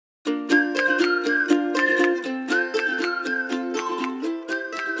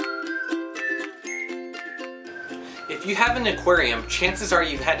you have an aquarium, chances are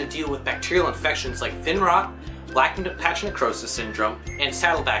you've had to deal with bacterial infections like fin rot, black patch necrosis syndrome, and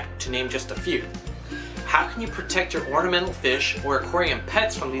saddleback, to name just a few. How can you protect your ornamental fish or aquarium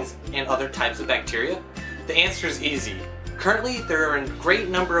pets from these and other types of bacteria? The answer is easy. Currently, there are a great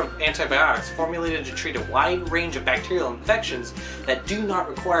number of antibiotics formulated to treat a wide range of bacterial infections that do not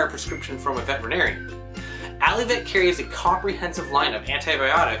require a prescription from a veterinarian. Allivet carries a comprehensive line of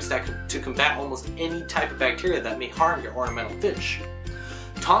antibiotics to combat almost any type of bacteria that may harm your ornamental fish.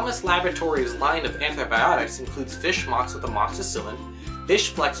 Thomas Laboratories' line of antibiotics includes Fish Mox with Amoxicillin, Fish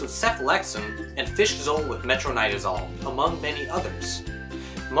Flex with Cephalexin, and Fish Zol with metronidazole, among many others.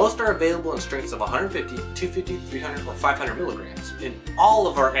 Most are available in strengths of 150, 250, 300, or 500 milligrams, and all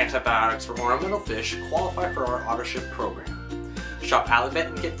of our antibiotics for ornamental fish qualify for our AutoShip program. Shop Allivet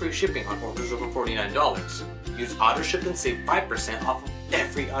and get free shipping on orders over $49. Use AutoShip and save 5% off of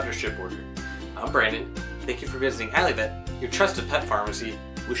every AutoShip order. I'm Brandon. Thank you for visiting Allivet, your trusted pet pharmacy,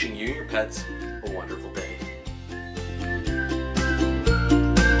 wishing you and your pets a wonderful day.